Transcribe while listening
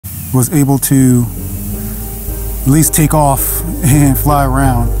was able to at least take off and fly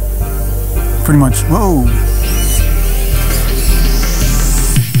around. Pretty much, whoa.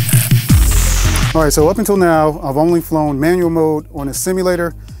 All right, so up until now, I've only flown manual mode on a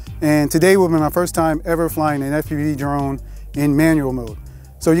simulator, and today will be my first time ever flying an FPV drone in manual mode.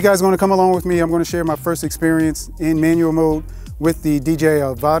 So you guys are gonna come along with me. I'm gonna share my first experience in manual mode with the DJI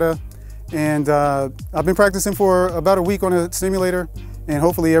Avata. And I've been practicing for about a week on a simulator, and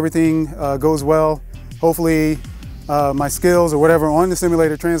hopefully everything goes well. Hopefully my skills or whatever on the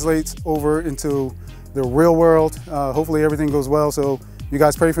simulator translates over into the real world. Hopefully everything goes well. So you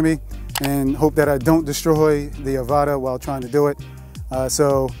guys pray for me and hope that I don't destroy the Avata while trying to do it.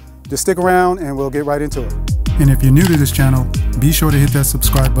 So just stick around and we'll get right into it. And if you're new to this channel, be sure to hit that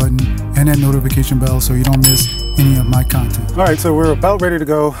subscribe button and that notification bell so you don't miss any of my content. All right, so we're about ready to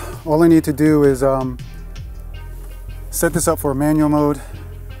go. All I need to do is set this up for manual mode.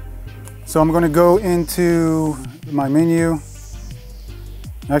 So I'm going to go into my menu.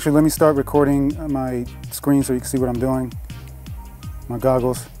 Actually, let me start recording my screen so you can see what I'm doing. My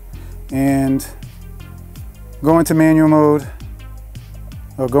goggles. And go into manual mode,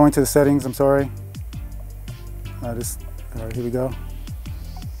 or go into the settings, I'm sorry. All right, here we go.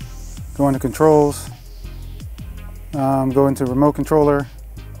 Go into controls, go into remote controller,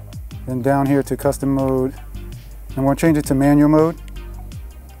 then down here to custom mode. I'm going to change it to manual mode.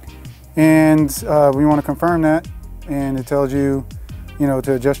 And we want to confirm that, and it tells you,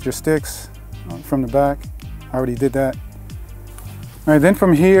 to adjust your sticks from the back. I already did that. All right, then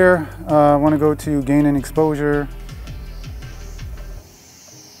from here, I want to go to gain and exposure,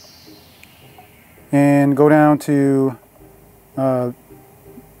 and go down to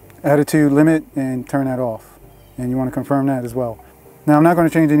attitude limit and turn that off. And you want to confirm that as well. Now I'm not going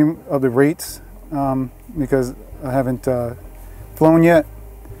to change any of the rates because I haven't flown yet.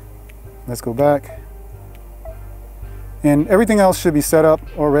 Let's go back. And everything else should be set up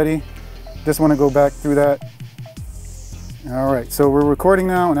already. Just want to go back through that. All right, so we're recording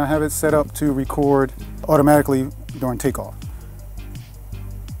now, and I have it set up to record automatically during takeoff.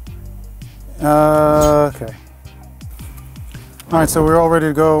 Okay. All right, so we're all ready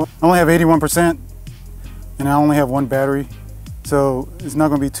to go. I only have 81%, and I only have one battery. So it's not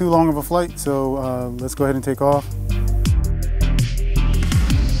going to be too long of a flight, so let's go ahead and take off.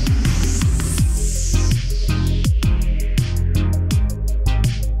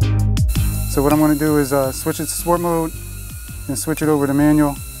 So what I'm going to do is switch it to sport mode and switch it over to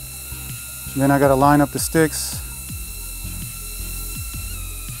manual. Then I got to line up the sticks.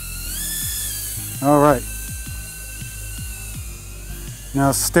 All right.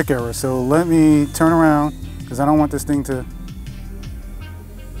 Now stick error. So let me turn around because I don't want this thing to.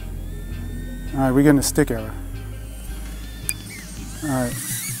 All right, we're getting a stick error. All right.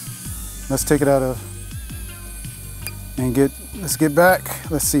 Let's take it out of and let's get back.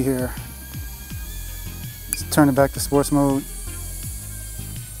 Let's see here. Turn it back to sports mode.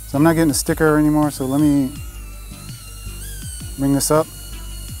 So I'm not getting a sticker anymore, so let me bring this up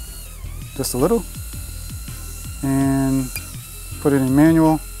just a little and put it in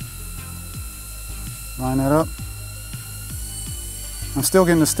manual. Line that up. I'm still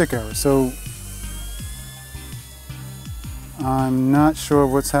getting a stick error, so I'm not sure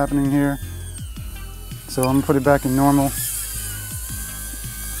what's happening here. So I'm gonna put it back in normal.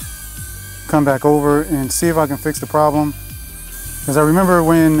 Come back over and see if I can fix the problem. Because I remember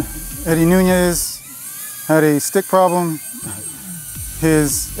when Eddie Nunez had a stick problem,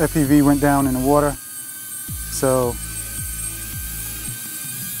 his FPV went down in the water. So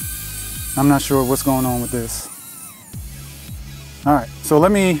I'm not sure what's going on with this. All right, so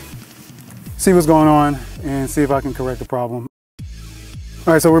let me see what's going on and see if I can correct the problem.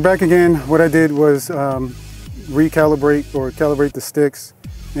 All right, so we're back again. What I did was recalibrate or calibrate the sticks.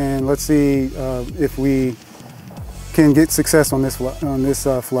 And let's see if we can get success on this flight.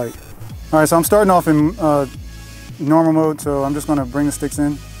 All right, so I'm starting off in normal mode, so I'm just going to bring the sticks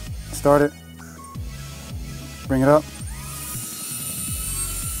in, start it, bring it up.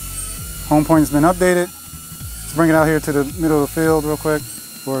 Home point has been updated. Let's bring it out here to the middle of the field real quick,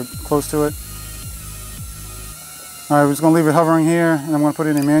 or close to it. All right, we're just going to leave it hovering here, and I'm going to put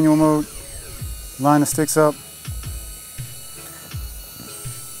it in manual mode, line the sticks up.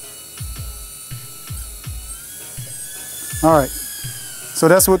 All right, so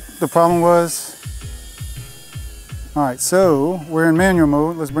that's what the problem was. All right, so we're in manual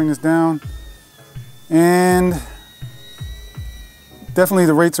mode. Let's bring this down. And definitely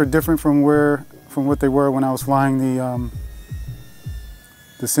the rates are different from what they were when I was flying the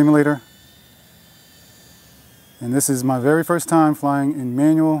simulator. And this is my very first time flying in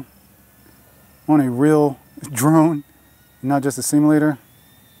manual on a real drone, not just a simulator.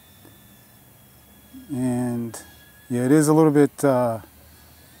 And yeah, it is a little bit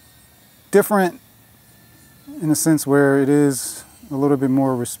different in the sense where it is a little bit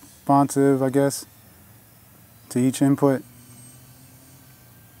more responsive, I guess, to each input.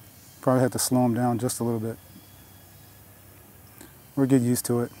 Probably have to slow them down just a little bit or get used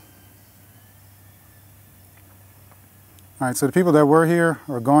to it. All right, so the people that were here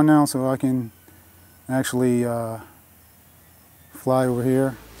are gone now, so I can actually fly over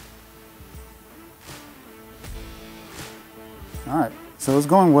here. All right, so it's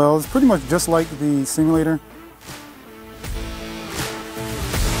going well. It's pretty much just like the simulator.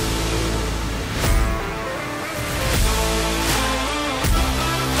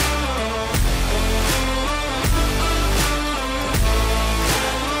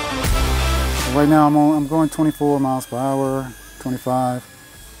 Right now I'm going 24 miles per hour, 25.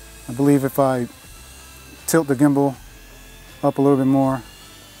 I believe if I tilt the gimbal up a little bit more,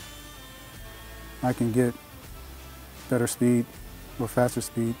 I can get better speed or faster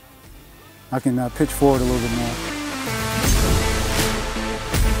speed. I can pitch forward a little bit more.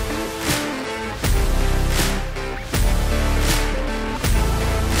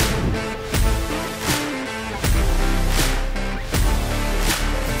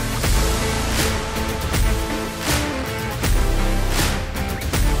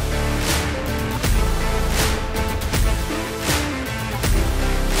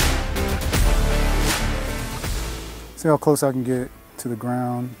 See how close I can get to the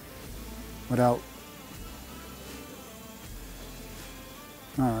ground without.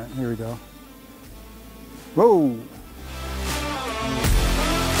 All right, here we go. Whoa!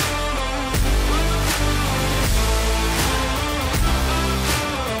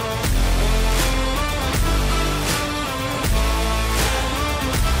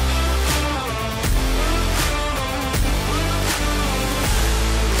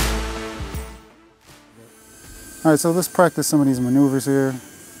 All right, so let's practice some of these maneuvers here.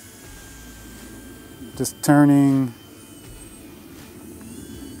 Just turning,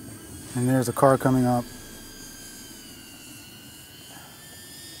 and there's a car coming up.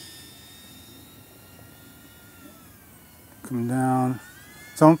 Coming down.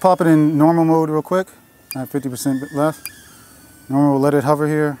 So I'm gonna pop it in normal mode real quick. I have 50% left. Normal, we'll let it hover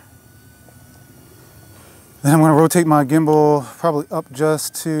here. Then I'm going to rotate my gimbal probably up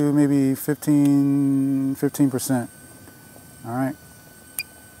just to maybe 15%. All right.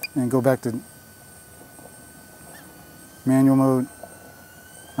 And go back to manual mode.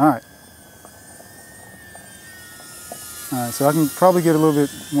 All right. All right, so I can probably get a little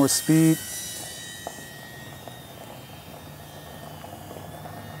bit more speed.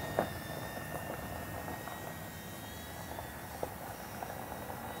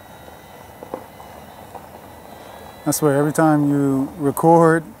 I swear, every time you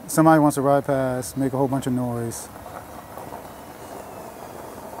record, somebody wants to ride past, make a whole bunch of noise.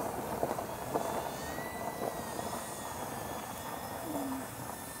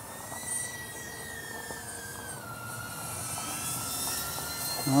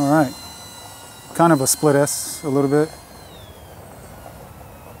 All right, kind of a split S a little bit.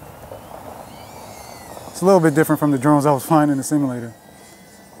 It's a little bit different from the drones I was flying in the simulator.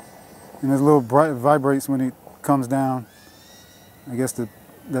 And there's a little vibrates when it comes down. I guess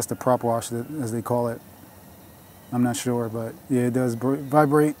that's the prop wash, as they call it. I'm not sure, but yeah, it does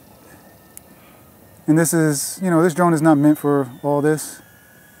vibrate. And this is, you know, this drone is not meant for all this.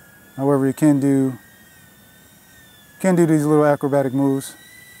 However, it can do these little acrobatic moves.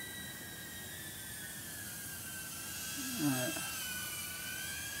 All right.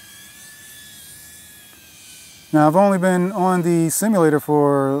 Now, I've only been on the simulator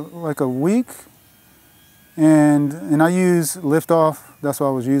for like a week. And I use liftoff, that's what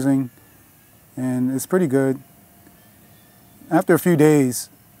I was using, and it's pretty good. After a few days,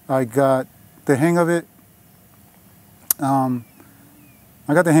 I got the hang of it.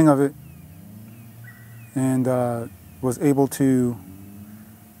 And was able to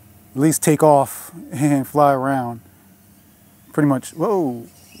at least take off and fly around. Pretty much, whoa.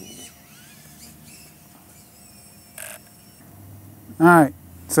 All right,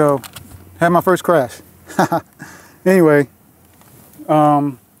 so had my first crash. Anyway,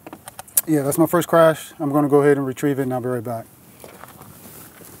 yeah, that's my first crash. I'm going to go ahead and retrieve it, and I'll be right back.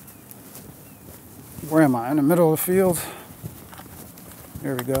 Where am I? In the middle of the field.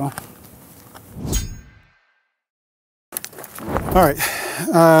 There we go. All right,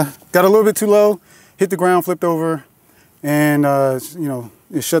 got a little bit too low, hit the ground, flipped over, and you know,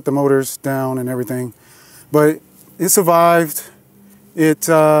 it shut the motors down and everything. But it survived. It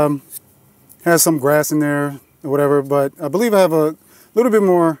has some grass in there or whatever, but I believe I have a little bit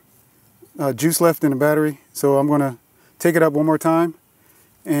more juice left in the battery. So I'm gonna take it up one more time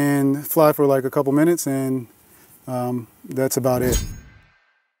and fly for like a couple minutes, and that's about it.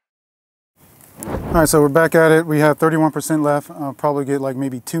 All right, so we're back at it. We have 31% left. I'll probably get like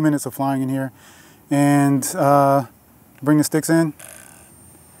maybe 2 minutes of flying in here, and bring the sticks in,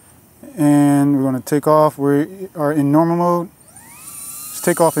 and we're going to take off. We are in normal mode. Just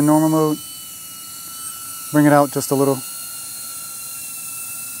take off in normal mode. Bring it out just a little,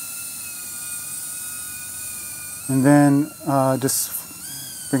 and then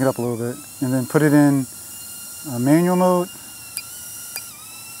just bring it up a little bit, and then put it in manual mode.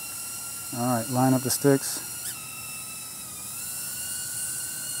 All right, line up the sticks.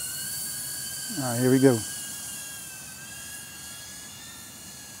 All right, here we go.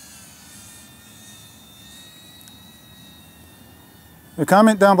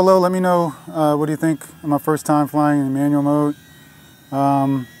 Comment down below, let me know what do you think of my first time flying in manual mode.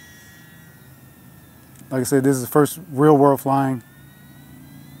 Like I said, this is the first real world flying.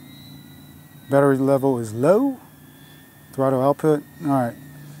 Battery level is low. Throttle output, all right.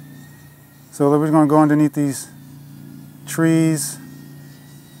 So we're just going to go underneath these trees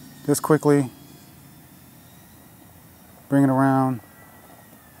just quickly, bring it around.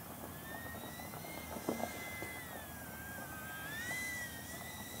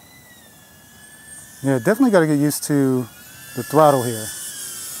 Yeah, definitely got to get used to the throttle here.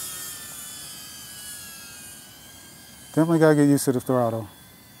 Definitely got to get used to the throttle.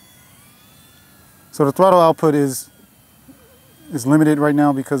 So the throttle output is limited right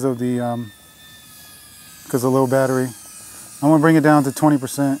now because of the low battery. I'm going to bring it down to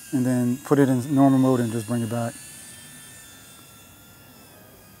 20% and then put it in normal mode and just bring it back.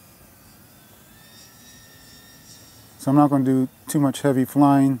 So I'm not going to do too much heavy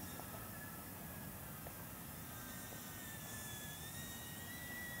flying.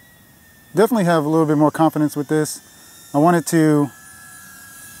 Definitely have a little bit more confidence with this. I wanted to,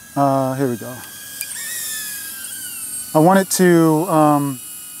 here we go. I wanted to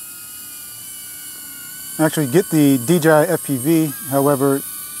actually get the DJI FPV, however,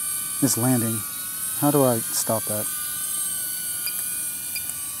 it's landing. How do I stop that?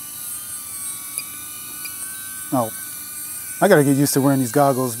 Oh, I gotta get used to wearing these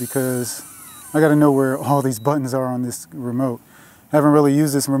goggles because I gotta know where all these buttons are on this remote. I haven't really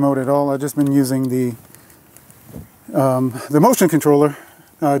used this remote at all. I've just been using the motion controller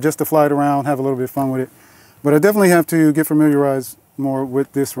just to fly it around, have a little bit of fun with it. But I definitely have to get familiarized more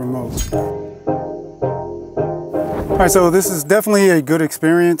with this remote. All right, so this is definitely a good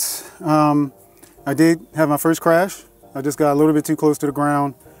experience. I did have my first crash. I just got a little bit too close to the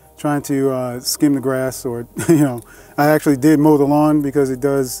ground trying to skim the grass, or, you know, I actually did mow the lawn because it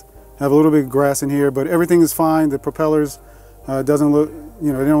does have a little bit of grass in here, but everything is fine. The propellers doesn't look,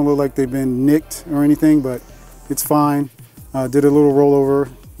 you know, they don't look like they've been nicked or anything, but it's fine. Did a little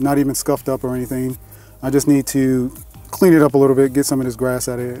rollover, not even scuffed up or anything. I just need to clean it up a little bit, get some of this grass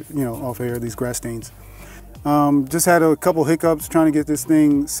out of it, you know, off here, these grass stains. Just had a couple hiccups trying to get this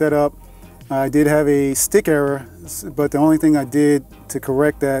thing set up. I did have a stick error, but the only thing I did to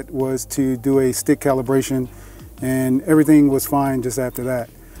correct that was to do a stick calibration, and everything was fine just after that.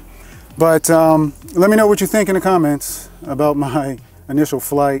 But let me know what you think in the comments about my initial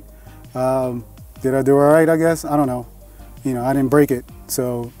flight. Did I do all right, I guess? I don't know. You know, I didn't break it,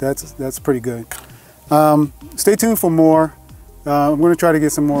 so that's pretty good. Stay tuned for more. I'm going to try to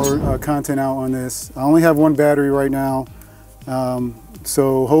get some more content out on this. I only have one battery right now,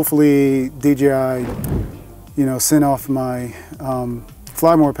 so hopefully DJI, you know, send off my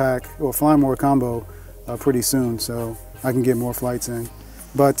Fly More pack or Fly More combo pretty soon, so I can get more flights in.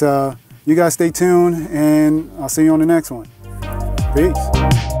 But you guys stay tuned, and I'll see you on the next one.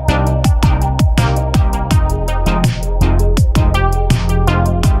 Peace.